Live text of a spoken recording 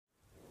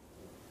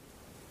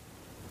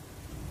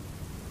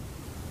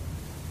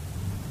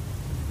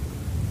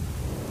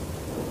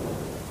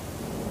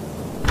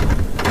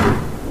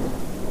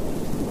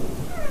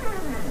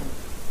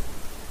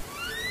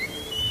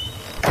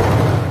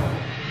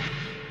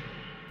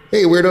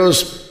Hey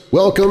Weirdos!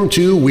 Welcome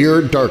to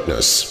Weird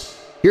Darkness.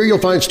 Here you'll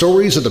find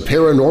stories of the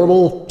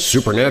paranormal,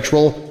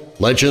 supernatural,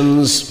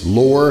 legends,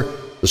 lore,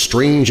 the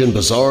strange and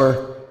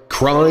bizarre,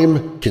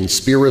 crime,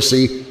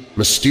 conspiracy,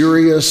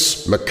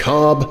 mysterious,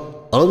 macabre,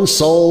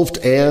 unsolved,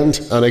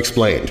 and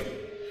unexplained.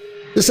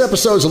 This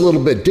episode's a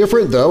little bit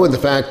different, though, in the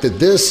fact that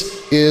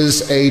this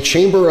is a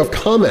Chamber of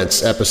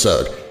Comments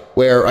episode,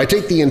 where I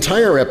take the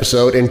entire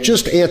episode and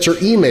just answer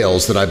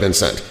emails that I've been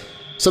sent.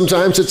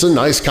 Sometimes it's a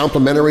nice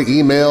complimentary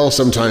email,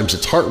 sometimes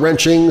it's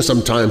heart-wrenching,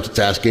 sometimes it's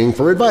asking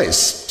for advice,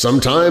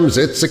 sometimes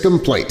it's a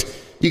complaint.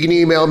 You can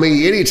email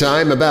me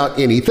anytime about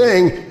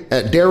anything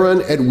at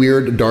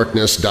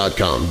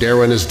Darren@WeirdDarkness.com.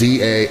 Darren is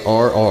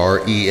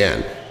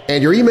D-A-R-R-E-N.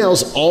 And your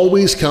emails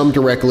always come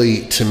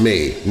directly to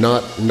me,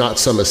 not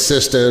some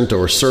assistant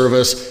or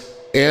service,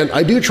 and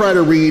I do try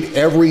to read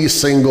every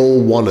single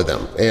one of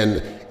them.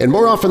 And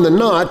more often than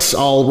not,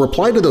 I'll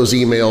reply to those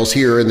emails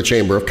here in the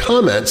Chamber of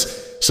Comments,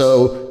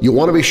 so you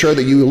want to be sure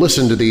that you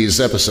listen to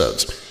these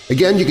episodes.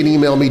 Again, you can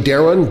email me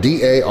Darren,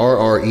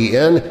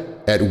 D-A-R-R-E-N,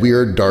 at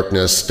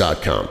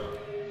WeirdDarkness.com.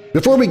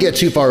 Before we get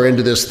too far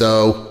into this,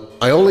 though,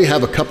 I only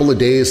have a couple of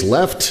days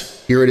left.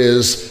 Here it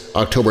is,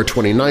 October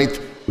 29th.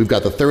 We've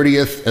got the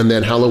 30th and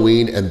then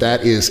Halloween, and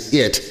that is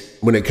it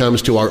when it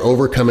comes to our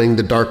Overcoming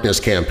the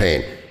Darkness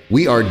campaign.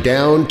 We are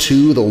down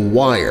to the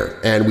wire,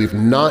 and we've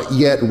not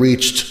yet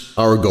reached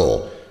our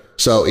goal.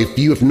 So if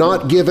you have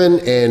not given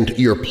and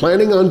you're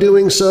planning on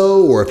doing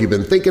so, or if you've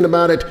been thinking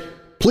about it,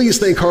 please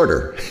think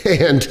harder.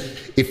 And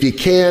if you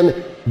can,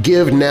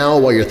 give now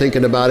while you're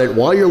thinking about it,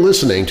 while you're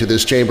listening to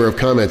this Chamber of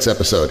Comments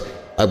episode.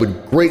 I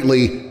would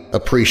greatly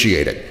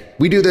appreciate it.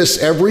 We do this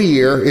every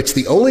year. It's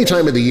the only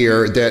time of the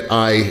year that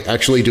I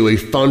actually do a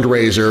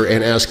fundraiser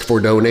and ask for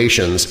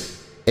donations.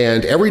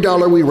 And every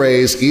dollar we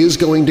raise is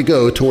going to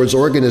go towards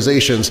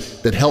organizations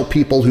that help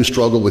people who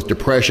struggle with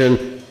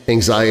depression,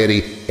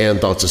 anxiety,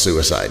 and thoughts of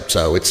suicide.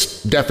 So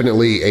it's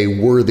definitely a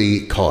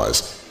worthy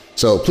cause.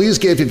 So please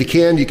give if you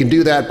can. You can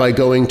do that by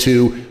going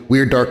to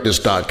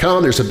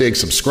WeirdDarkness.com. There's a big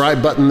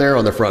subscribe button there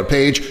on the front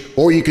page,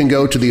 or you can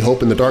go to the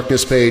Hope in the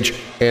Darkness page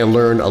and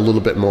learn a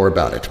little bit more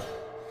about it.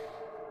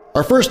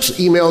 Our first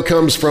email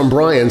comes from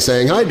Brian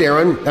saying, "Hi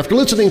Darren, after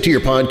listening to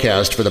your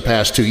podcast for the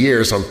past 2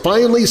 years, I'm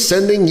finally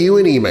sending you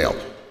an email.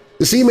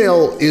 This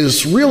email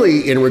is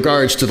really in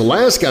regards to the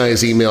last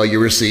guy's email you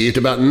received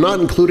about not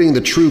including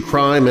the true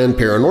crime and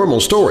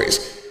paranormal stories.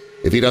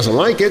 If he doesn't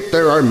like it,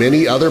 there are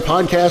many other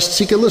podcasts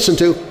he can listen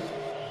to.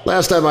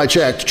 Last time I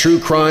checked, true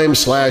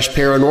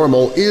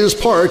crime/paranormal is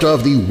part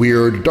of the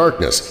Weird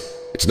Darkness.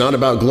 It's not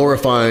about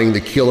glorifying the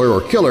killer or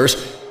killers.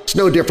 It's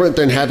no different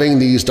than having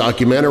these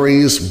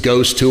documentaries,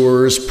 ghost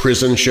tours,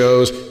 prison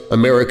shows,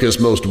 America's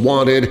Most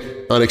Wanted,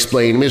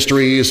 Unexplained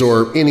Mysteries,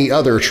 or any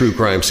other true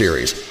crime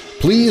series.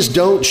 Please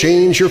don't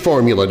change your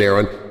formula,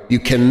 Darren. You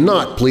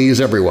cannot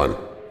please everyone.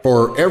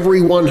 For every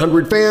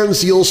 100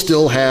 fans, you'll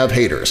still have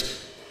haters.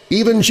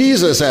 Even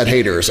Jesus had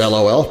haters,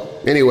 LOL.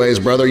 Anyways,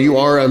 brother, you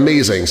are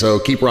amazing, so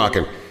keep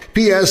rocking.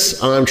 P.S.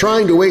 I'm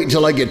trying to wait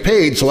until I get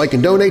paid so I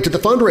can donate to the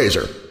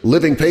fundraiser.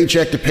 Living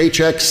paycheck to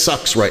paycheck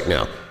sucks right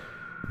now."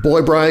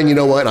 Boy, Brian, you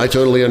know what? I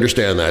totally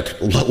understand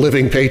that.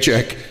 Living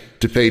paycheck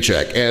to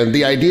paycheck. And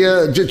the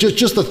idea,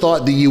 just the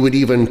thought that you would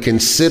even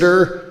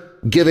consider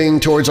giving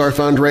towards our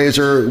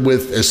fundraiser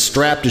with as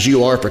strapped as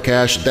you are for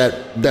cash,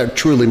 that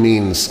truly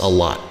means a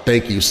lot.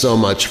 Thank you so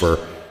much for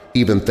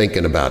even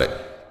thinking about it.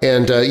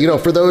 And,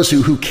 for those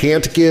who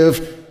can't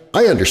give,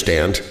 I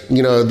understand.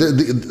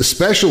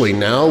 Especially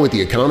now with the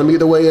economy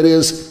the way it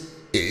is,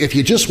 if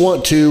you just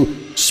want to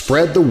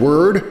spread the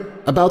word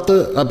about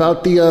the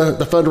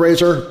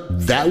fundraiser,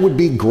 that would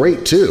be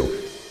great too.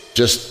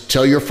 Just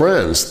tell your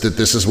friends that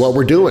this is what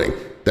we're doing,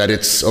 that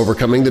it's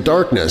overcoming the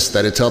darkness,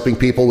 that it's helping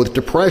people with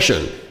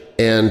depression,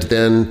 and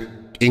then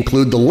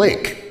include the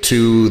link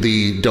to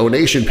the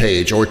donation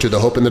page or to the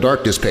Hope in the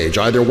Darkness page,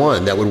 either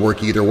one. That would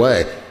work either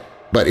way.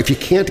 But if you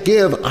can't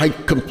give, I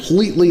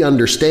completely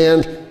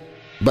understand,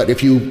 but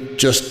if you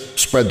just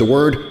spread the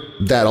word,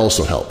 that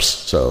also helps.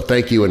 So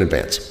thank you in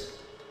advance.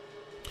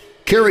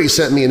 Carrie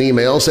sent me an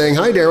email saying,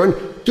 "Hi Darren,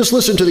 just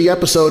listened to the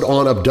episode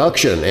on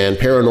abduction and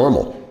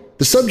paranormal.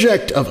 The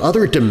subject of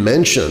other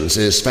dimensions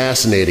is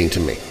fascinating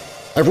to me.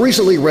 I've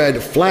recently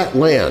read Flat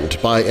Land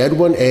by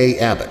Edwin A.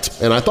 Abbott,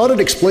 and I thought it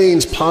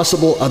explains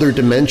possible other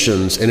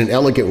dimensions in an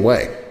elegant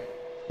way.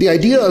 The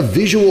idea of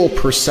visual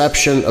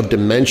perception of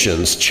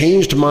dimensions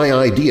changed my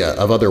idea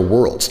of other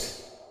worlds.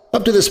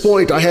 Up to this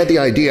point, I had the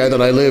idea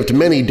that I lived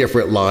many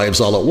different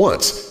lives all at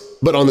once,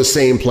 but on the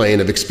same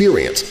plane of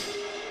experience.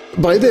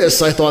 By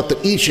this, I thought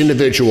that each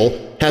individual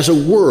has a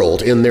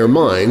world in their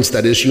minds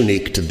that is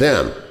unique to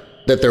them,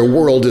 that their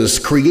world is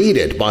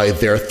created by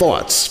their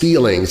thoughts,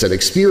 feelings, and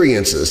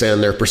experiences,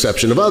 and their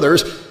perception of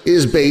others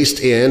is based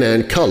in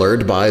and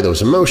colored by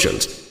those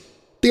emotions.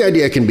 The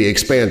idea can be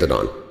expanded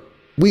on.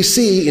 We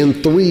see in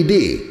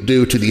 3D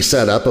due to the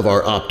setup of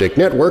our optic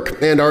network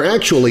and are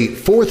actually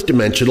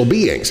fourth-dimensional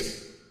beings.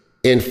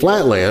 In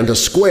Flatland, a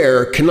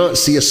square cannot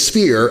see a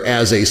sphere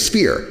as a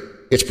sphere.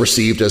 It's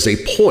perceived as a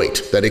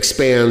point that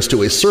expands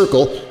to a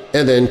circle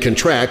and then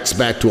contracts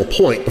back to a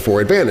point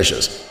before it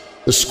vanishes.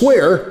 The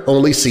square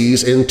only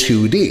sees in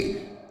 2D.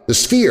 The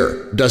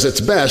sphere does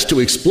its best to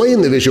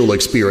explain the visual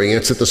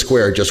experience that the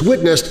square just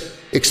witnessed,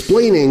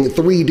 explaining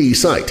 3D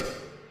sight.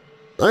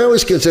 I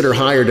always consider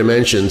higher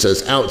dimensions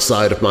as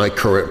outside of my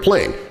current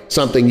plane,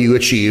 something you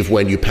achieve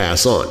when you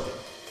pass on.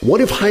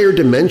 What if higher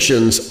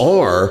dimensions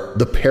are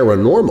the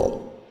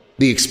paranormal?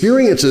 The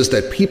experiences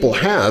that people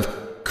have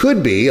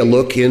could be a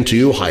look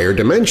into higher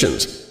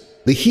dimensions.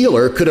 The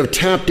healer could have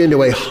tapped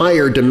into a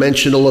higher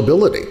dimensional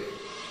ability.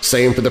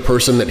 Same for the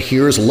person that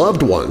hears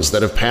loved ones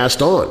that have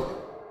passed on.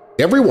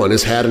 Everyone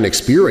has had an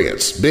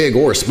experience, big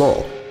or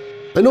small.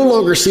 I no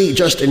longer see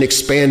just an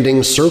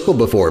expanding circle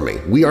before me.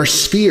 We are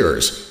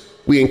spheres.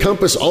 We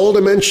encompass all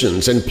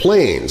dimensions and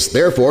planes,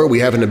 therefore we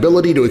have an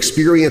ability to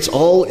experience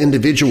all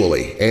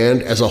individually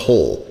and as a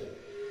whole.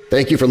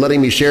 Thank you for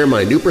letting me share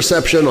my new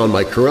perception on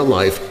my current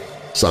life.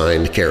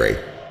 Signed, Carrie.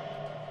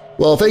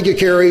 Well, thank you,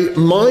 Carrie.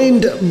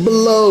 Mind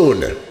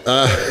blown.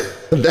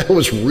 That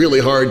was really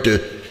hard to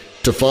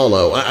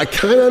follow. I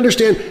kind of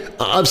understand.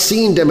 I've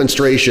seen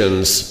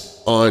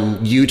demonstrations on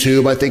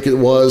YouTube, I think it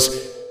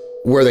was,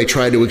 where they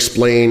try to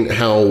explain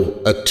how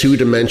a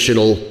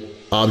two-dimensional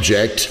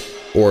object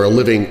or a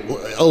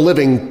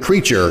living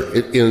creature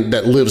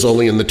that lives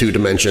only in the two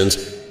dimensions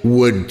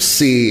would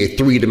see a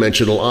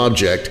three-dimensional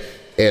object,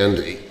 and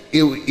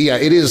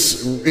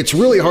it's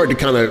really hard to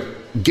kind of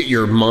get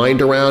your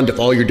mind around if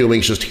all you're doing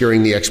is just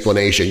hearing the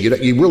explanation.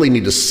 You really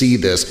need to see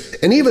this,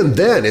 and even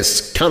then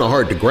it's kind of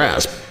hard to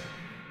grasp.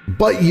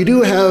 But you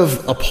do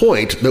have a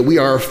point that we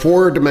are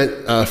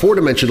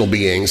four-dimensional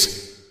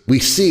beings. We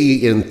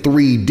see in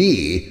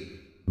 3D,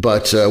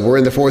 but we're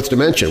in the fourth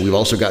dimension. We've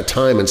also got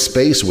time and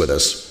space with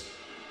us,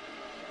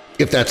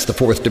 if that's the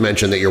fourth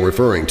dimension that you're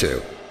referring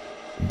to.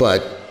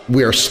 But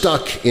we are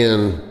stuck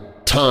in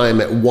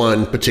time at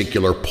one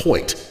particular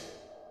point.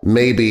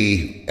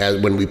 Maybe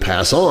when we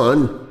pass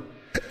on…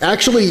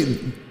 Actually,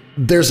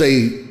 there is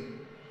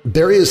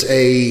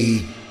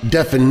a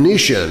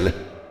definition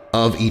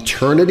of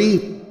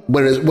eternity.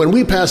 When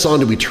we pass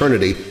on to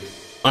eternity,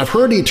 I've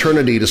heard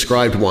eternity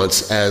described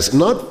once as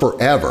not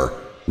forever,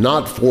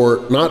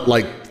 not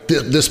like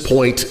this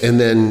point and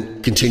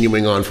then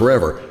continuing on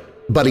forever,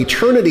 but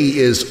eternity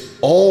is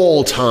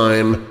all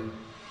time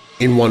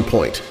in one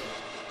point.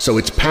 So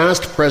it's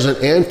past,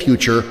 present, and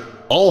future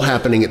all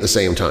happening at the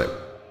same time.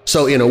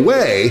 So in a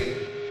way,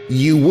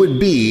 you would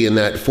be in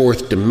that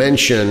fourth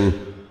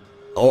dimension.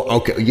 Oh,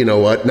 okay, you know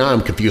what? Now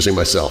I'm confusing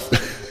myself.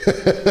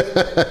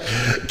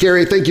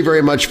 Gary, thank you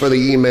very much for the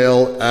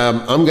email.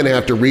 I'm going to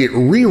have to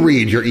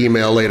reread your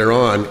email later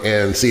on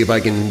and see if I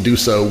can do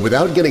so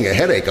without getting a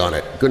headache on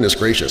it. Goodness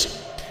gracious.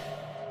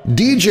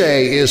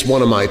 DJ is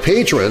one of my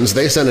patrons.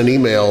 They sent an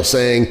email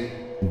saying,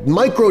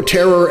 "Micro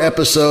Terror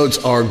episodes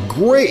are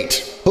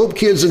great. Hope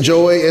kids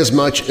enjoy as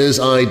much as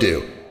I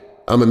do.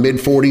 I'm a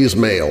mid-40s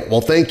male."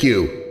 Well, thank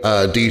you,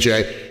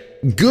 DJ.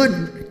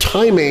 Good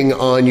timing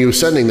on you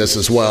sending this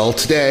as well.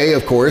 Today,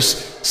 of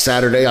course,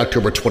 Saturday,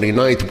 October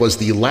 29th, was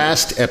the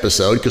last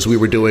episode because we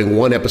were doing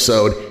one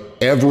episode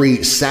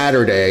every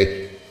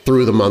Saturday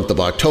through the month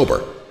of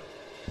October.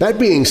 That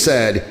being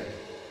said,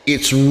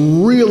 it's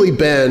really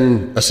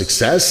been a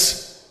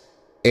success,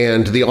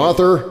 and the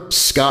author,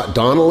 Scott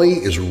Donnelly,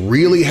 is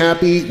really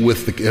happy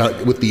with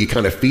the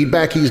kind of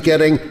feedback he's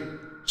getting.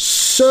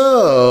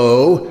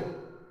 So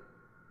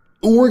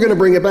we're going to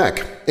bring it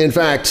back. In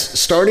fact,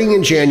 starting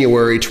in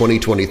January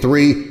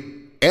 2023,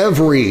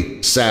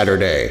 every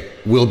Saturday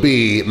will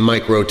be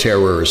Micro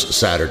Terrors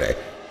Saturday.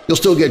 You'll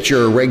still get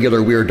your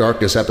regular Weird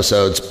Darkness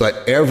episodes,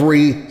 but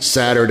every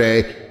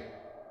Saturday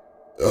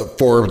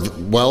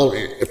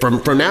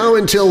from now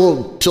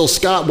until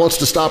Scott wants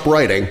to stop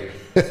writing,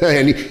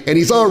 and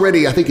he's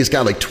already, I think he's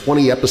got like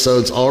 20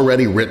 episodes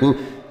already written.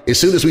 As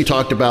soon as we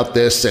talked about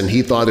this and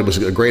he thought it was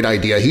a great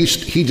idea, he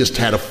just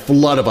had a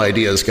flood of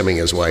ideas coming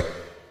his way.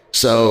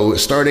 So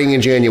starting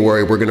in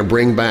January, we're going to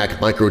bring back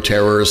Micro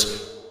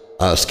Terrors,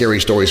 Scary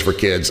Stories for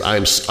Kids.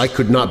 I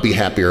could not be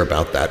happier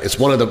about that. It's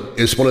one of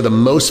the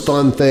most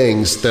fun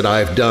things that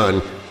I've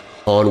done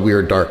on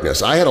Weird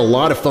Darkness. I had a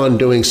lot of fun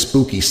doing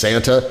Spooky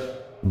Santa,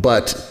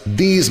 but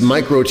these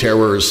Micro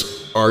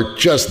Terrors are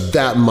just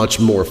that much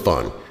more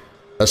fun,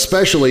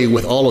 especially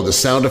with all of the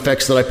sound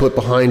effects that I put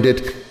behind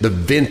it, the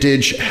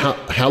vintage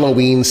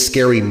Halloween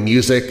scary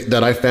music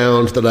that I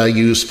found that I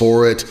use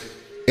for it.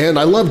 And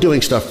I love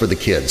doing stuff for the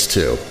kids,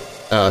 too.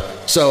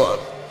 So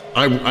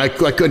I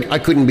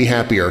couldn't be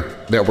happier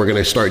that we're going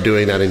to start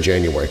doing that in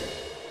January.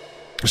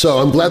 So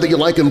I'm glad that you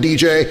like them,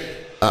 DJ.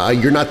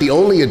 You're not the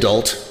only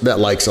adult that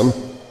likes them.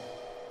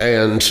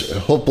 And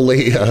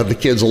hopefully the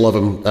kids will love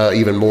them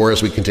even more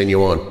as we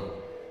continue on.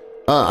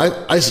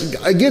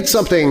 I get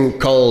something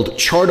called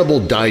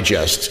Chartable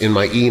Digest in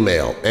my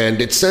email,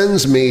 and it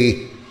sends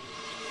me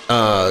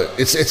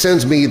it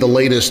sends me the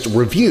latest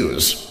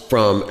reviews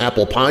from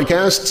Apple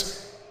Podcasts.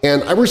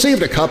 And I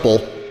received a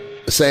couple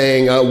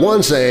saying,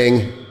 one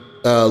saying,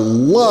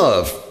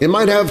 "Love, it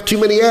might have too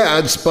many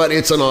ads, but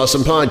it's an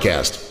awesome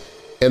podcast."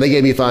 and they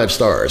gave me 5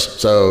 stars.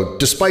 So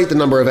despite the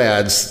number of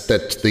ads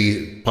that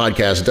the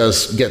podcast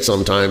does get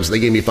sometimes, they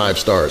gave me 5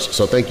 stars.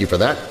 So thank you for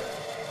that.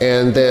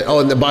 And then, oh,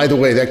 and then, by the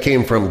way, that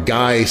came from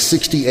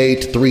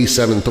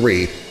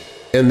Guy68373.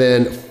 And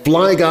then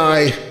Fly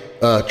Guy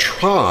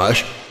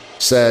Traj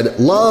said,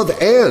 love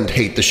and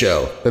hate the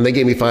show. And they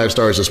gave me 5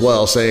 stars as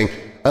well, saying,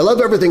 I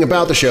love everything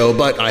about the show,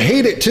 but I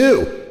hate it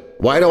too.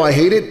 Why do I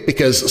hate it?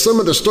 Because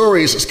some of the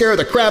stories scare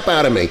the crap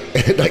out of me,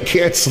 and I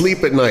can't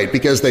sleep at night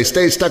because they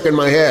stay stuck in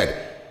my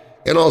head.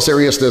 In all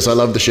seriousness, I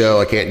love the show.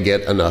 I can't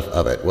get enough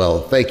of it.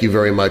 Well, thank you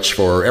very much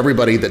for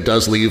everybody that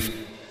does leave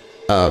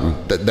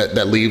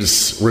that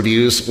leaves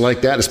reviews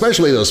like that,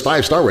 especially those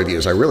 5-star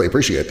reviews. I really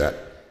appreciate that.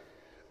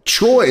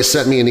 Troy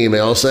sent me an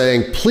email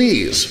saying,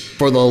 please,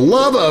 for the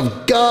love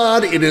of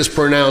God, it is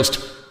pronounced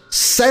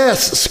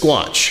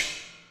Sasquatch.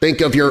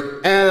 Think of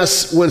your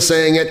ass when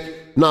saying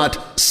it,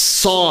 not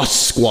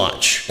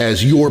Sasquatch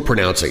as you're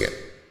pronouncing it.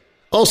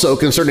 Also,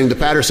 concerning the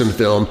Patterson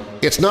film,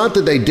 it's not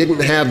that they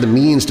didn't have the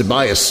means to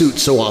buy a suit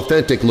so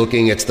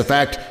authentic-looking, it's the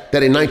fact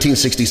that in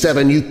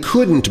 1967 you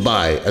couldn't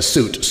buy a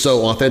suit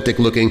so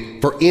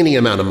authentic-looking for any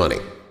amount of money.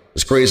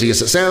 As crazy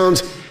as it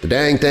sounds, the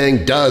dang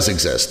thing does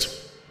exist.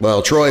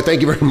 Well, Troy,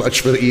 thank you very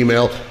much for the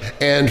email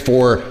and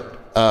for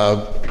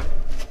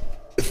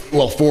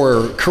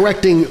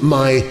correcting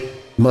my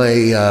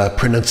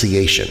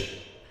pronunciation.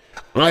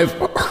 I've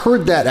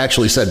heard that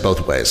actually said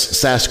both ways,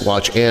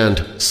 Sasquatch and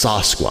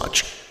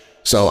Sasquatch.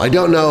 So I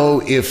don't know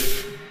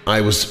if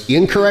I was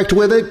incorrect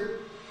with it,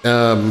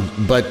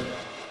 but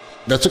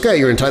that's okay.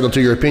 You're entitled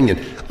to your opinion.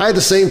 I had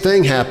the same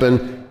thing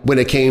happen when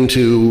it came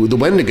to the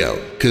Wendigo,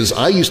 because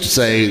I used to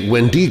say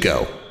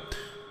Wendigo,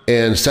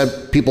 and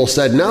people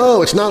said,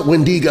 no, it's not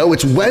Wendigo,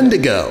 it's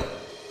Wendigo.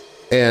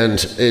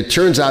 And it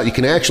turns out you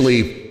can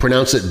actually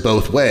pronounce it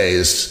both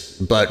ways,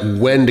 but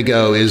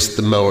Wendigo is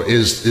the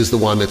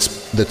one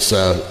that's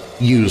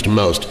used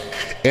most.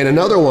 And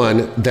another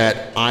one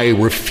that I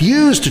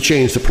refuse to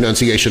change the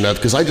pronunciation of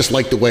because I just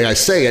like the way I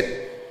say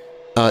it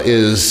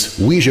is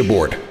Ouija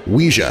board,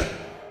 Ouija.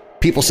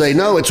 People say,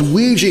 no, it's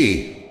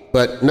Ouija,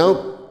 but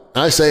no,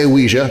 I say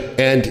Ouija,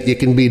 and it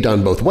can be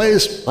done both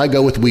ways. I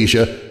go with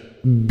Ouija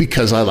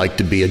because I like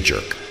to be a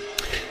jerk.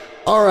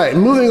 All right,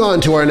 moving on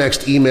to our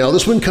next email.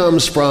 This one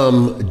comes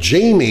from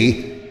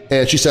Jamie,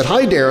 and she said,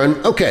 hi,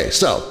 Darren. Okay,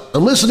 so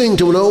I'm listening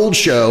to an old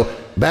show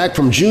back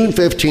from June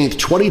 15th,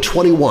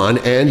 2021,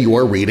 and you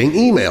are reading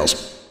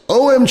emails.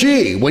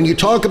 OMG, when you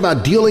talk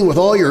about dealing with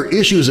all your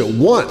issues at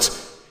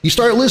once, you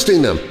start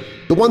listing them.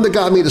 The one that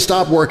got me to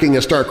stop working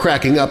and start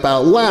cracking up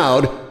out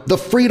loud, the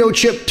Frito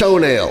chip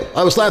toenail.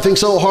 I was laughing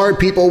so hard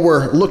people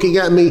were looking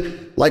at me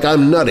like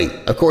I'm nutty.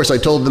 Of course, I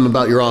told them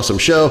about your awesome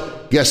show.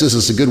 Guess this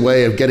is a good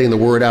way of getting the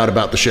word out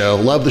about the show.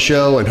 Love the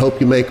show and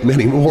hope you make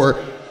many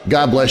more.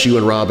 God bless you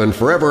and Robin.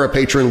 Forever a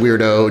patron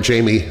weirdo,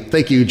 Jamie.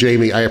 Thank you,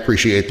 Jamie. I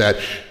appreciate that.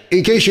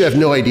 In case you have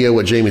no idea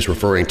what Jamie's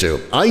referring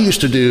to, I used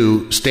to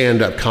do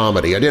stand-up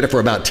comedy. I did it for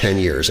about 10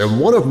 years, and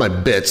one of my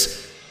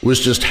bits was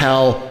just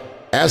how,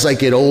 as I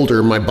get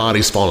older, my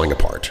body's falling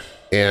apart.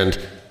 And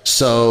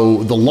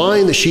so the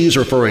line that she's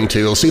referring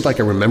to, let's see if I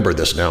can remember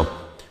this now.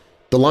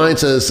 The line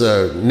says,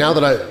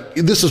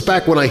 this is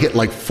back when I hit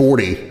like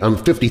 40. I'm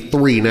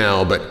 53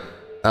 now, but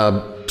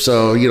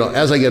so,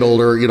 as I get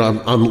older,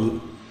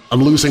 I'm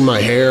losing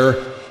my hair,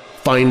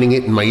 finding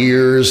it in my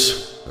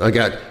ears. I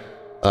got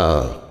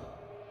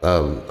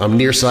I'm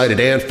nearsighted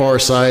and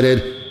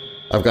farsighted.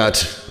 I've got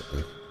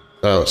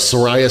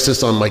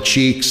psoriasis on my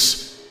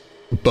cheeks,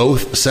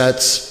 both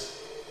sets.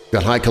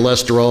 Got high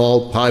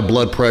cholesterol, high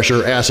blood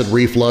pressure, acid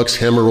reflux,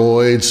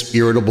 hemorrhoids,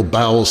 irritable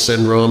bowel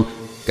syndrome.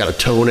 Got a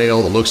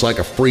toenail that looks like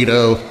a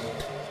Frito.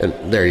 And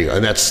there you go.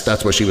 And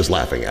that's what she was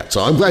laughing at.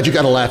 So I'm glad you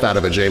got a laugh out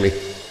of it, Jamie.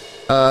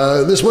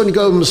 This one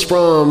comes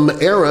from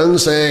Aaron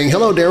saying,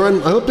 hello,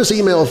 Darren. I hope this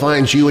email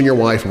finds you and your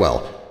wife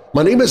well.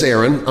 My name is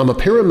Aaron. I'm a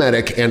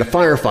paramedic and a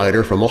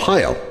firefighter from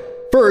Ohio.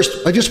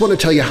 First, I just want to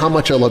tell you how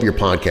much I love your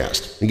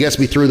podcast. It gets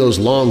me through those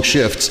long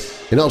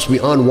shifts and helps me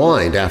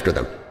unwind after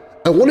them.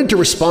 I wanted to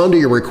respond to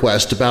your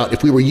request about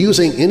if we were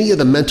using any of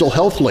the mental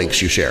health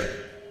links you share.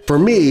 For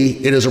me,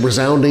 it is a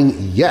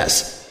resounding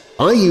yes.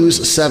 I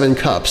use 7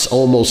 Cups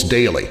almost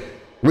daily.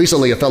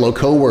 Recently, a fellow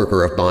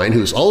coworker of mine,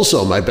 who's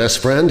also my best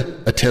friend,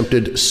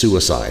 attempted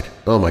suicide.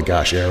 Oh my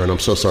gosh, Aaron, I'm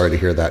so sorry to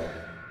hear that.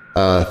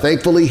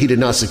 Thankfully, he did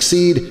not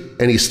succeed,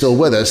 and he's still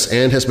with us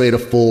and has made a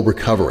full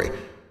recovery.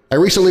 I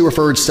recently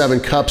referred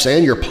 7 Cups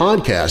and your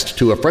podcast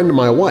to a friend of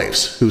my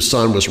wife's whose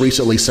son was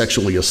recently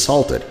sexually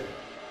assaulted.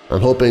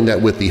 I'm hoping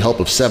that with the help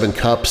of 7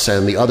 Cups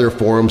and the other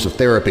forms of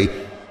therapy,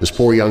 this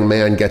poor young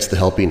man gets the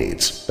help he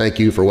needs. Thank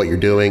you for what you're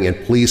doing, and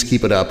please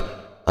keep it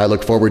up. I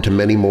look forward to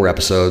many more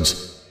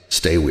episodes.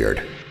 Stay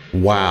weird.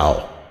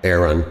 Wow,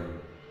 Aaron.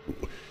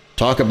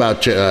 Talk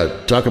about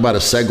a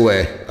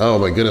segue. Oh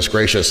my goodness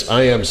gracious.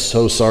 I am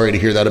so sorry to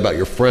hear that about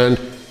your friend.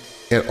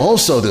 And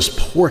also this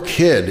poor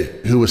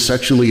kid who was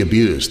sexually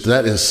abused.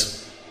 That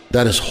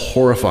is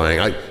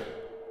horrifying.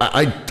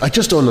 I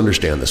just don't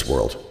understand this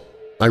world.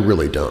 I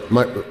really don't.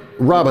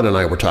 Robin and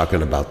I were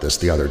talking about this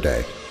the other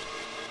day.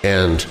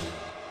 And,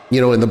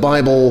 in the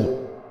Bible,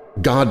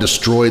 God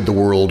destroyed the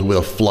world with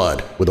a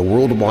flood, with a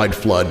worldwide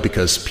flood,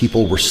 because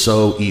people were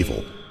so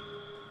evil.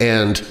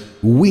 And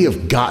we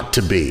have got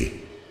to be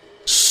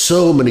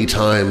so many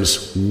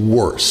times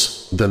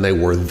worse than they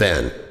were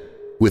then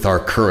with our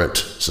current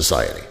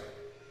society.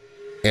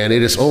 And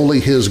it is only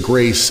His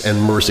grace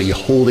and mercy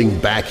holding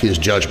back His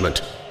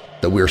judgment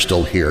that we're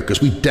still here,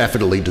 because we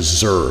definitely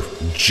deserve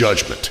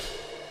judgment.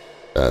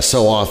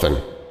 So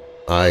often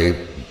I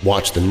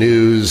watch the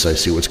news, I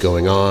see what's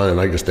going on, and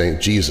I just think,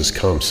 Jesus,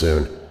 come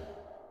soon.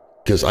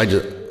 Because I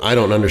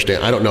don't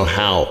understand, I don't know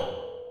how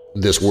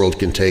this world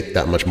can take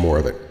that much more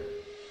of it.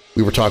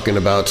 We were talking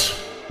about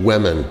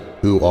women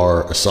who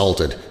are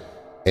assaulted,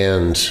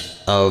 and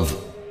of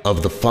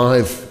the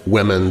 5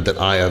 women that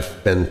I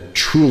have been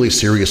truly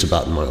serious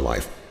about in my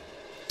life,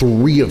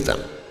 3 of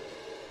them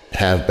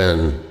had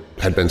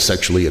been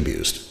sexually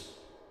abused.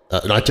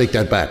 And I take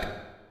that back.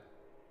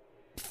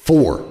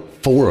 4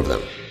 of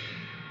them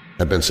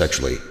have been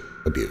sexually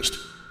abused.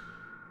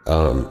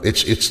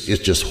 It's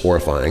just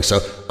horrifying. So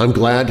I'm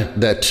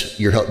glad that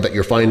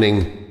you're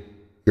finding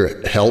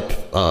your help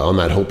on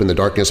that Hope in the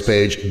Darkness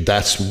page.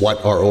 That's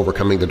what our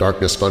Overcoming the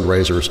Darkness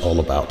fundraiser is all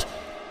about.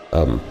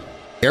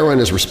 Aaron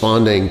is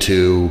responding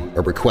to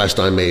a request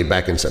I made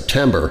back in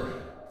September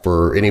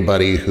for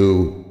anybody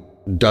who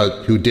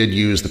did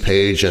use the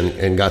page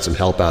and got some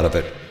help out of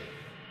it.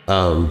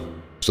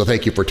 So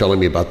thank you for telling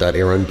me about that,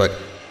 Aaron. But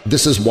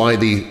this is why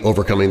the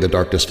Overcoming the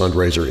Darkness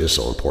fundraiser is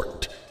so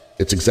important.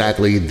 It's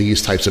exactly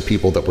these types of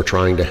people that we're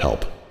trying to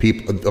help.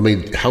 People, I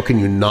mean, how can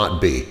you not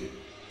be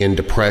in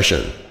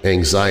depression,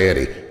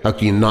 anxiety? How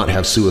can you not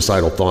have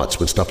suicidal thoughts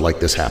when stuff like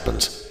this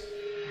happens?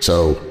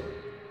 So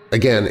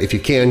again, if you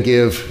can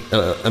give,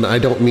 and I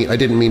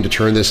didn't mean to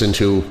turn this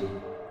into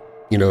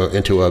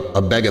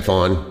a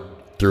begathon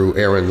through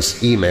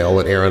Aaron's email.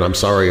 And Aaron, I'm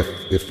sorry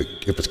if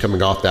it's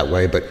coming off that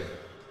way, but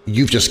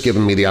you've just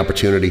given me the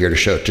opportunity here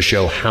to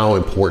show how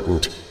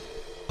important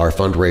our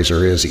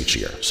fundraiser is each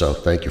year. So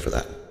thank you for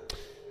that.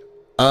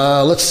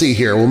 Let's see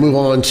here. We'll move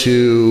on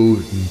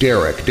to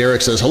Derek.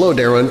 Derek says, "Hello,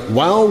 Darren.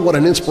 Wow, what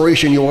an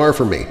inspiration you are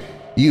for me.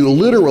 You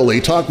literally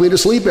talk me to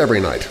sleep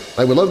every night.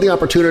 I would love the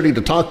opportunity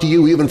to talk to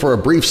you even for a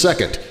brief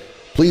second.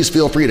 Please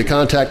feel free to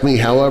contact me,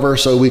 however,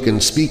 so we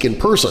can speak in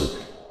person.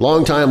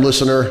 Long-time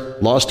listener,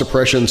 lost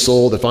depression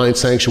soul that finds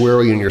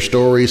sanctuary in your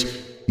stories.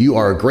 You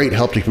are a great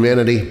help to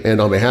humanity, and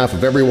on behalf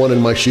of everyone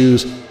in my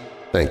shoes,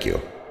 thank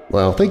you."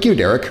 Well, thank you,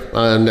 Derek.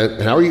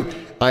 And how are you?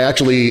 I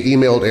actually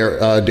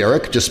emailed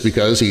Derek just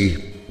because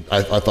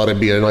I thought it'd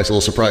be a nice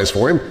little surprise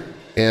for him.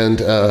 And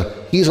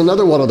he's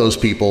another one of those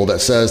people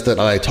that says that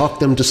I talk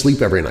them to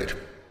sleep every night.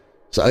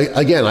 So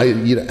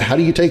how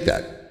do you take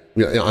that?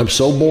 I'm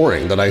so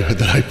boring that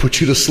I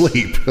put you to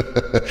sleep.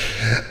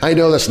 I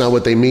know that's not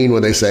what they mean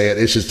when they say it.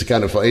 It's just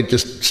it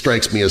just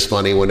strikes me as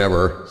funny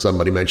whenever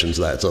somebody mentions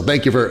that. So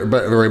thank you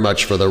very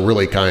much for the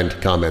really kind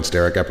comments,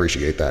 Derek. I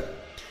appreciate that.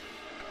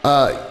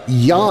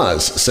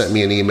 Yaz sent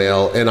me an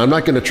email, and I'm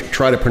not going to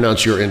try to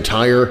pronounce your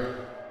entire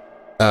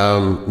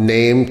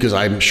name because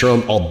I'm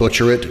sure I'll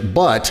butcher it,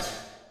 but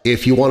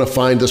if you want to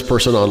find this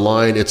person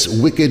online, it's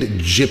Wicked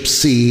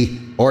Gypsy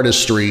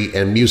Artistry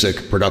and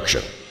Music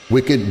Production.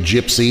 Wicked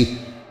Gypsy,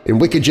 and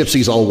Wicked Gypsy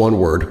is all one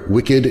word,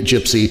 Wicked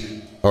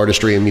Gypsy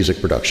Artistry and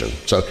Music Production.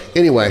 So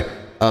anyway,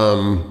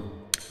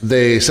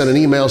 they sent an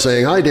email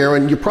saying, "Hi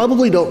Darren, you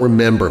probably don't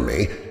remember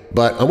me,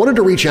 but I wanted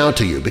to reach out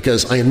to you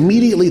because I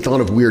immediately thought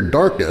of Weird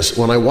Darkness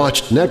when I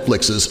watched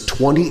Netflix's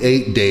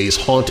 28 Days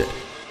Haunted.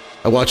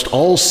 I watched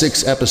all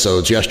 6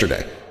 episodes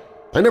yesterday.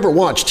 I never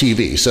watched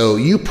TV, so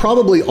you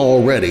probably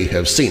already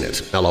have seen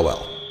it,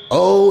 LOL.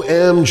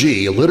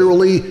 OMG,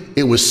 literally,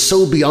 it was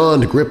so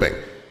beyond gripping,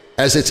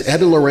 as it's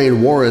Ed and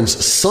Lorraine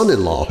Warren's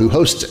son-in-law who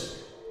hosts it.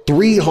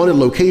 3 haunted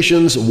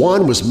locations,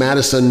 one was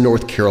Madison,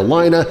 North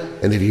Carolina,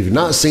 and if you've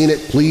not seen it,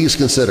 please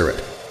consider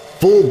it.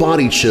 Full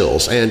body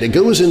chills, and it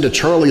goes into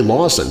Charlie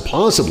Lawson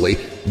possibly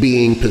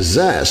being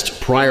possessed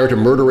prior to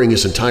murdering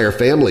his entire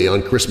family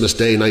on Christmas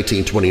Day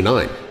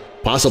 1929.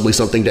 Possibly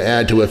something to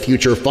add to a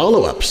future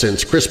follow-up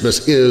since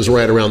Christmas is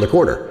right around the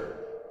corner.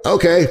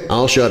 Okay,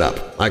 I'll shut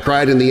up. I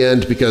cried in the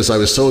end because I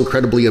was so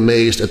incredibly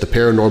amazed at the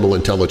paranormal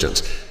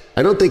intelligence.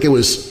 I don't think it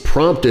was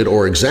prompted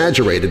or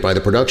exaggerated by the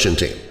production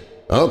team.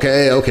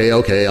 Okay,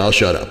 I'll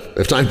shut up.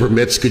 If time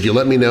permits, could you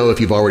let me know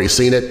if you've already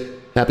seen it?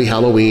 Happy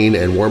Halloween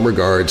and warm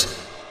regards,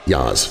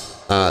 Yaz."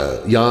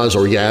 Yaz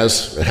or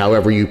Yaz,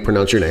 however you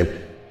pronounce your name.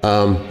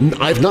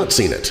 I've not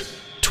seen it.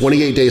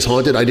 28 Days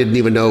Haunted, I didn't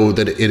even know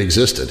that it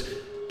existed.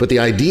 But the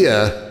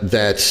idea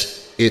that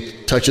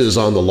it touches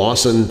on the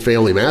Lawson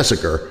family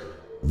massacre,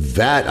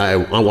 that I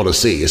want to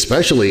see,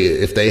 especially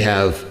if they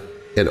have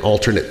an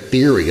alternate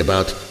theory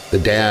about the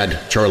dad,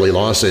 Charlie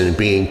Lawson,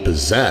 being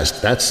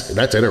possessed. That's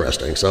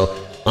interesting. So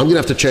I'm going to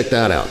have to check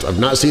that out. I've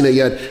not seen it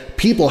yet.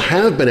 People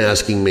have been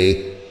asking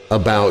me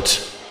about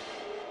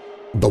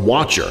The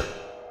Watcher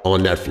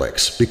on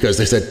Netflix because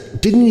they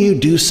said, "Didn't you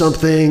do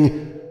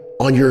something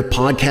on your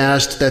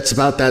podcast that's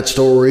about that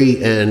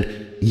story?" And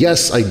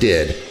yes, I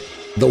did.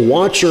 The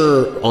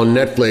Watcher on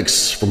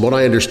Netflix, from what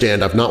I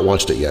understand, I've not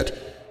watched it yet,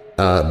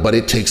 but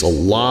it takes a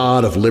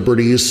lot of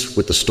liberties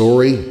with the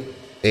story.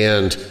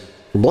 And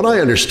from what I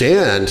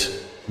understand,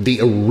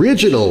 the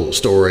original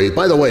story,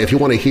 by the way, if you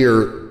want to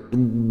hear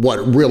what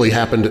really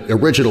happened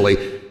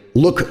originally,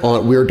 look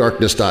on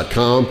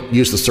WeirdDarkness.com,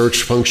 use the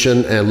search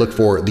function, and look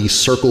for the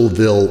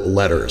Circleville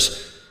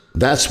letters.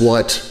 That's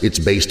what it's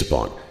based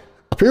upon.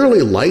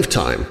 Apparently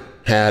Lifetime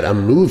had a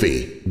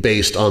movie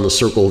based on the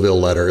Circleville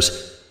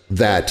letters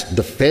that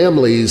the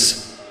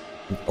families,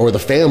 or the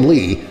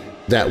family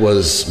that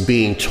was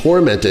being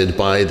tormented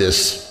by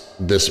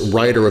this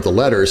writer of the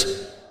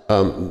letters,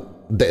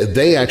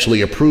 they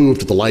actually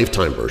approved the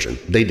Lifetime version.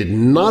 They did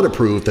not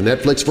approve the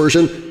Netflix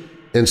version,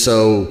 and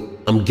so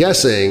I'm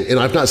guessing, and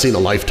I've not seen the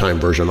Lifetime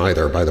version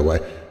either, by the way,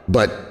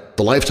 but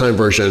the Lifetime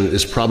version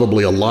is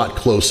probably a lot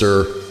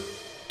closer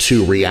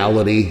to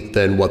reality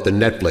than what the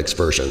Netflix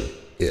version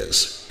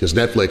is. Because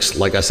Netflix,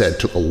 like I said,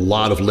 took a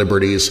lot of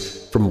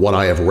liberties from what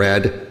I have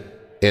read,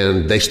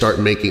 and they start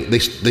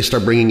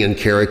bringing in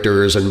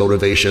characters and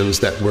motivations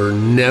that were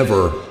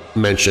never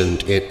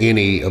mentioned in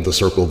any of the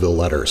Circleville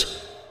letters.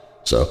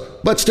 So,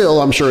 but still,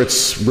 I'm sure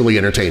it's really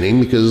entertaining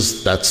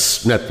because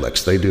that's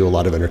Netflix. They do a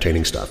lot of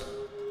entertaining stuff.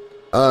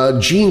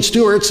 Gene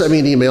Stewart sent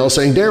me an email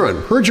saying,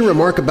 Darren, heard your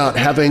remark about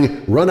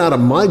having run out of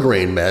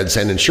migraine meds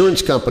and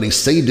insurance company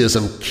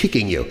sadism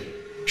kicking you.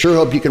 Sure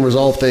hope you can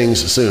resolve things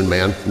soon,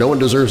 man. No one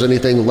deserves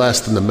anything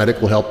less than the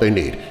medical help they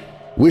need.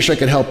 Wish I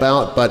could help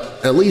out,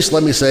 but at least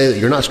let me say that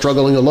you're not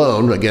struggling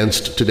alone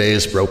against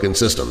today's broken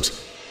systems.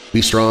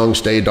 Be strong,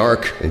 stay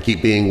dark, and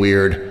keep being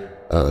weird.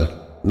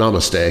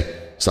 Namaste.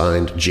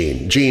 Signed,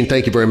 Gene. Gene,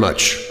 thank you very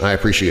much. I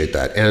appreciate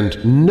that.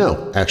 And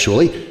no,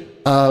 actually,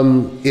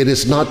 it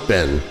has not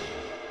been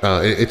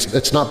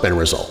it's not been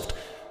resolved.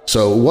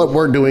 So what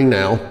we're doing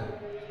now,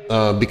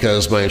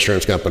 because my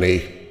insurance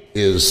company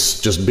is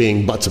just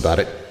being butts about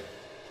it,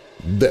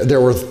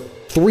 there were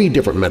 3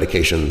 different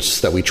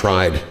medications that we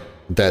tried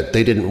that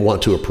they didn't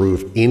want to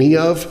approve any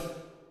of.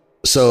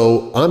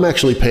 So I'm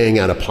actually paying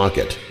out of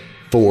pocket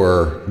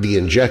for the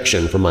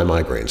injection for my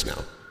migraines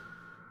now.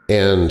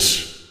 And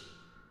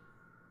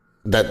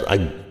that I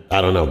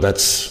don't know,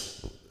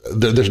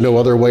 there's no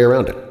other way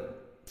around it.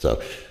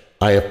 So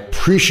I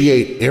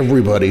appreciate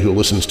everybody who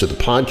listens to the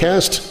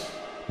podcast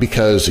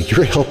because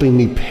you're helping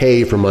me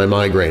pay for my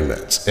migraine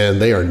meds,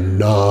 and they are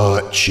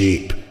not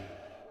cheap.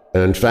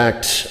 And in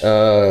fact,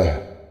 I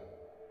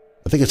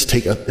think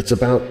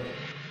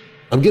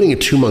I'm getting a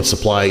 2-month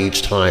supply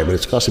each time, and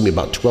it's costing me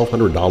about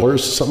 $1,200,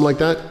 something like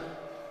that,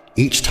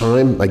 each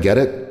time I get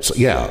it. So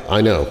yeah,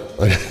 I know,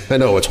 I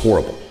know it's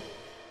horrible.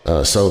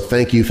 So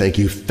thank you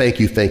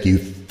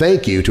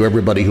to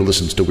everybody who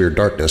listens to Weird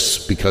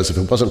Darkness, because if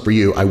it wasn't for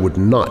you, I would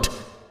not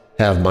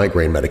have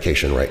migraine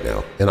medication right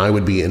now, and I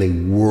would be in a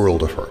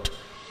world of hurt.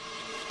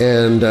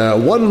 And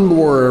one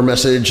more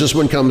message. This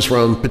one comes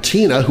from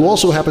Patina, who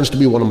also happens to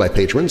be one of my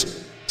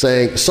patrons,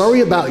 saying, sorry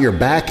about your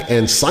back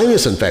and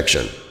sinus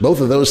infection. Both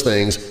of those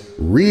things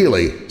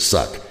really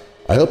suck.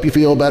 I hope you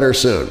feel better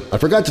soon. I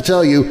forgot to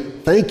tell you,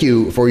 thank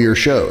you for your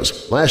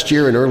shows. Last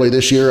year and early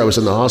this year, I was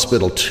in the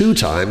hospital 2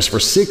 times for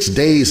 6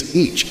 days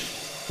each.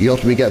 You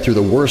helped me get through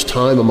the worst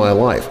time of my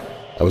life.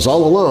 I was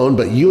all alone,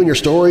 but you and your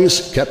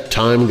stories kept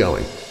time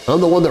going. I'm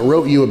the one that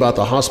wrote you about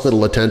the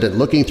hospital attendant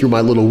looking through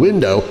my little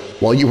window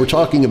while you were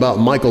talking about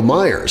Michael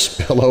Myers.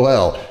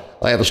 LOL.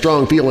 I have a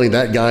strong feeling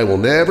that guy will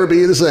never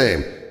be the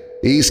same.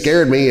 He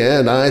scared me,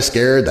 and I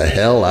scared the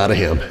hell out of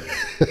him.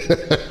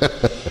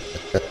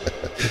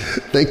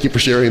 Thank you for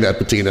sharing that,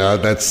 Patina.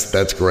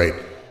 That's great.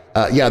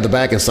 Yeah, the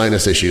back and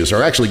sinus issues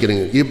are actually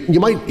getting – you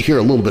might hear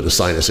a little bit of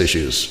sinus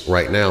issues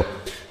right now.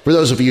 For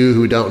those of you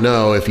who don't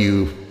know, if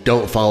you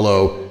don't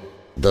follow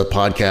the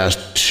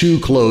podcast too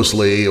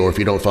closely, or if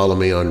you don't follow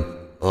me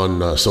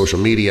on social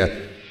media,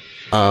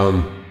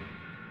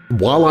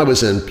 while I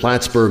was in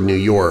Plattsburgh, New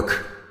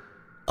York,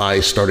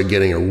 I started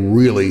getting a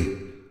really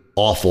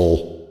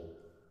awful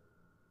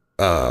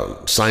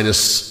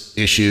sinus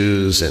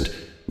issues, and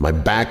my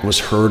back was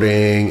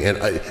hurting, and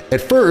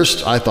at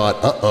first I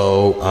thought,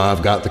 uh-oh,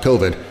 I've got the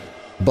COVID,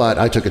 but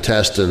I took a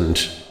test and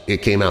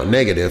it came out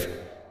negative,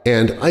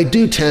 and I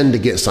do tend to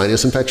get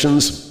sinus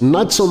infections,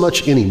 not so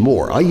much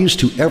anymore. I used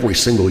to every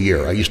single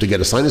year. I used to get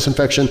a sinus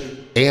infection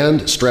and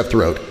strep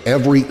throat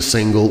every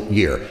single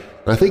year.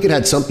 And I think it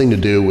had something to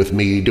do with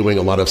me doing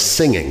a lot of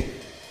singing.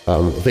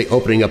 I think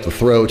opening up the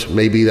throat,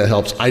 maybe that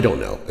helps. I don't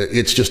know.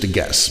 It's just a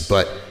guess.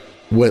 But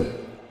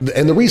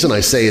and the reason I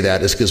say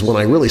that is because when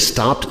I really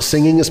stopped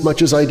singing as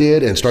much as I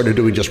did and started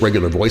doing just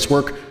regular voice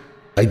work,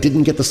 I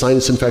didn't get the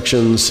sinus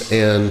infections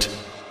and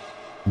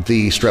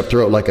the strep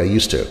throat like I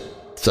used to.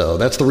 So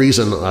that's the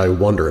reason I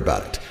wonder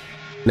about it.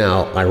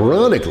 Now,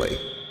 ironically,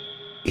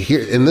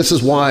 here, and this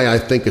is why I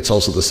think it's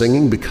also the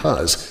singing,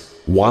 because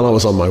while I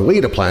was on my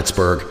way to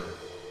Plattsburgh,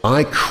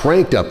 I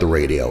cranked up the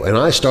radio and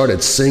I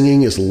started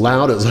singing as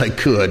loud as I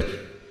could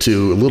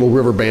to Little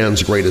River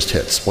Band's Greatest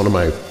Hits, one of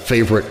my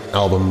favorite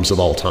albums of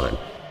all time.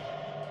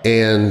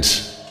 And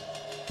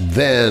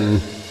then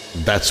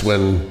that's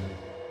when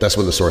the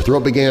sore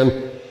throat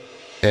began,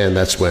 and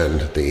that's when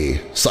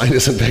the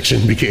sinus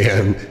infection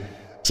began.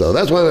 So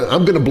that's why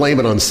I'm going to blame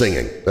it on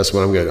singing. That's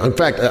what I'm going to. In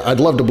fact, I'd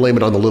love to blame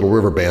it on the Little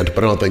River Band,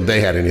 but I don't think they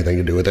had anything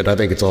to do with it. I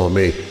think it's all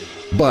me.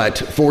 But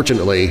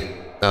fortunately,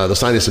 the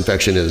sinus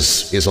infection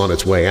is on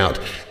its way out.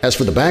 As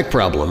for the back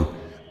problem,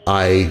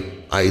 I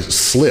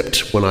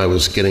slipped when I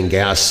was getting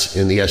gas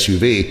in the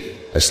SUV.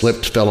 I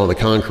slipped, fell on the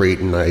concrete,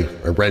 and I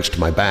wrenched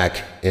my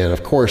back. And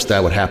of course,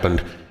 that would happen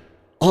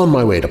on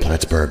my way to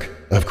Plattsburgh,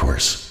 of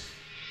course.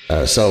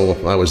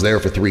 So I was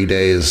there for 3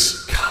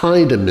 days,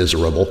 kind of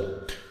miserable.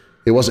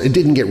 It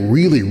didn't get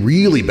really,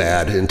 really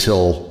bad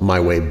until my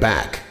way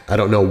back. I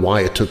don't know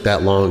why it took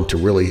that long to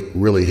really,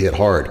 really hit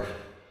hard.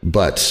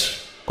 But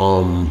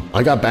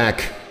I got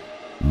back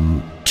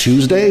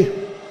Tuesday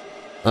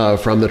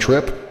from the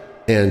trip,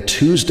 and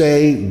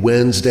Tuesday,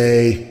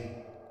 Wednesday,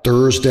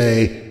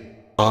 Thursday,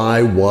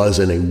 I was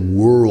in a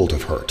world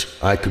of hurt.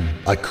 I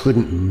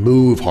couldn't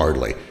move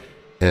hardly.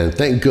 And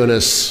thank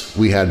goodness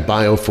we had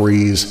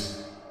BioFreeze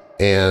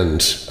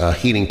and a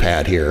heating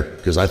pad here,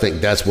 because I think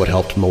that's what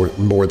helped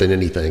more than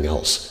anything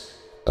else.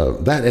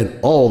 That and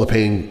all the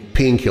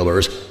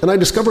painkillers. And I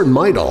discovered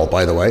Midol,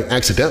 by the way,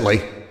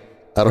 accidentally.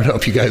 I don't know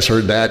if you guys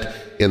heard that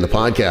in the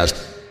podcast,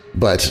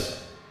 but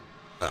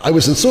I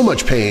was in so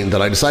much pain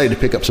that I decided to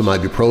pick up some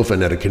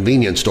ibuprofen at a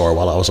convenience store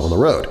while I was on the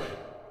road.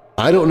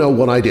 I don't know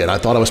what I did. I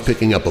thought I was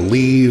picking up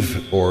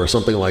Aleve or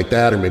something like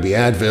that, or maybe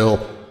Advil.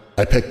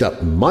 I picked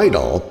up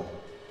Midol,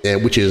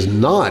 which is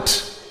not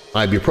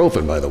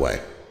ibuprofen, by the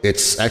way.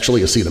 It's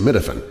actually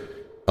acetaminophen,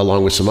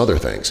 along with some other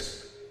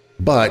things.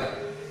 But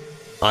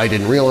I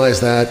didn't realize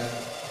that.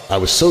 I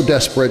was so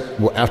desperate.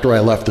 After I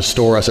left the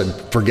store, I said,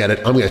 forget it,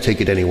 I'm going to take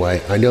it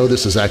anyway. I know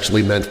this is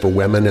actually meant for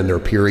women and their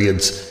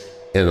periods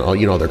and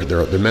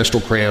their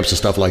menstrual cramps and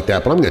stuff like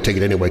that, but I'm going to take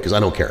it anyway because I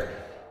don't care.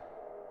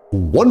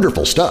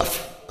 Wonderful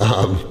stuff.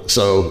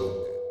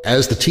 So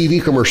as the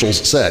TV commercials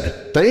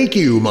said, thank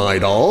you,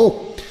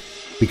 Midol.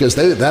 Because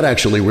that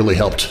actually really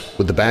helped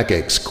with the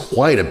backaches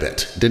quite a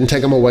bit. Didn't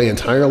take them away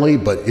entirely,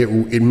 but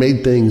it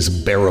made things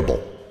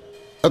bearable.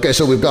 Okay,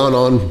 so we've gone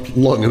on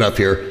long enough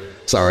here.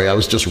 Sorry, I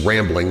was just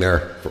rambling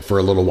there for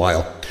a little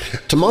while.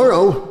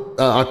 Tomorrow,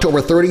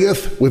 October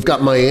 30th, we've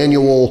got my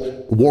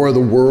annual War of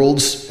the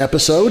Worlds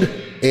episode,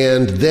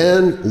 and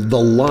then the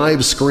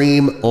live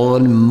stream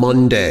on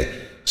Monday.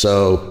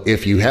 So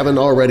if you haven't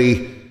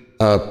already,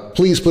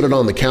 please put it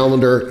on the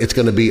calendar. It's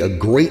going to be a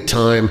great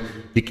time.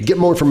 You can get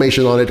more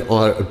information on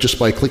it just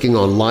by clicking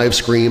on live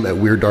stream at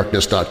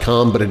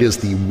WeirdDarkness.com, but it is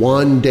the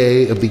one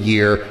day of the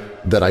year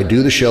that I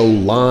do the show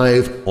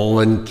live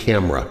on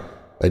camera.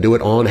 I do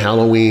it on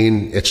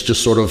Halloween. It's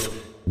just sort of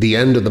the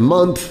end of the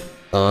month.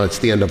 It's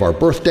the end of our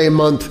birthday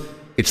month.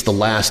 It's the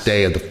last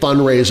day of the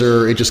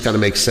fundraiser. It just kind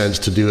of makes sense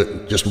to do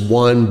it just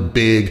one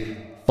big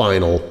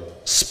final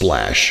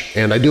splash.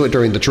 And I do it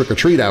during the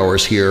trick-or-treat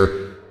hours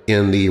here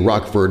in the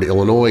Rockford,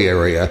 Illinois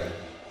area.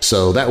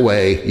 So that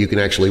way you can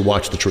actually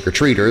watch the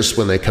trick-or-treaters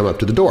when they come up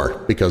to the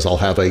door, because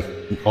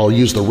I'll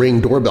use the Ring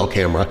doorbell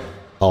camera.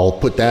 I'll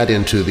put that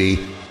into the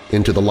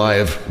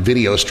live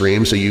video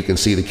stream so you can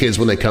see the kids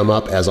when they come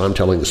up as I'm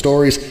telling the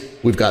stories.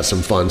 We've got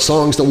some fun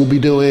songs that we'll be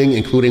doing,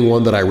 including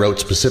one that I wrote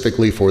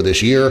specifically for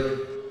this year,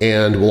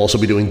 and we'll also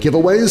be doing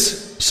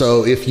giveaways.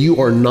 So if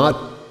you are not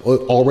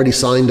already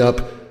signed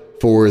up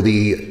for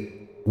the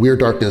Weird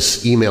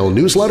Darkness email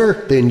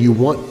newsletter, then you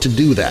want to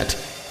do that,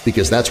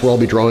 because that's where I'll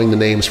be drawing the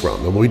names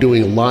from. And we'll be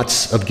doing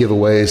lots of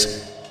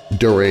giveaways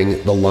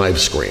during the live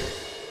stream.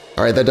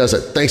 All right, that does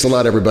it. Thanks a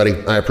lot, everybody.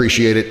 I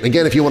appreciate it.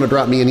 Again, if you want to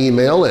drop me an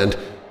email and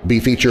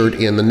be featured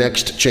in the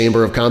next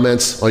chamber of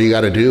comments, all you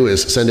got to do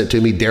is send it to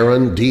me,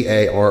 Darren,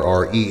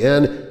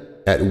 D-A-R-R-E-N,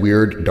 at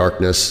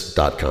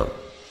WeirdDarkness.com.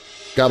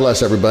 God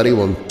bless, everybody.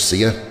 We'll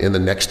see you in the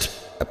next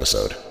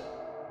episode.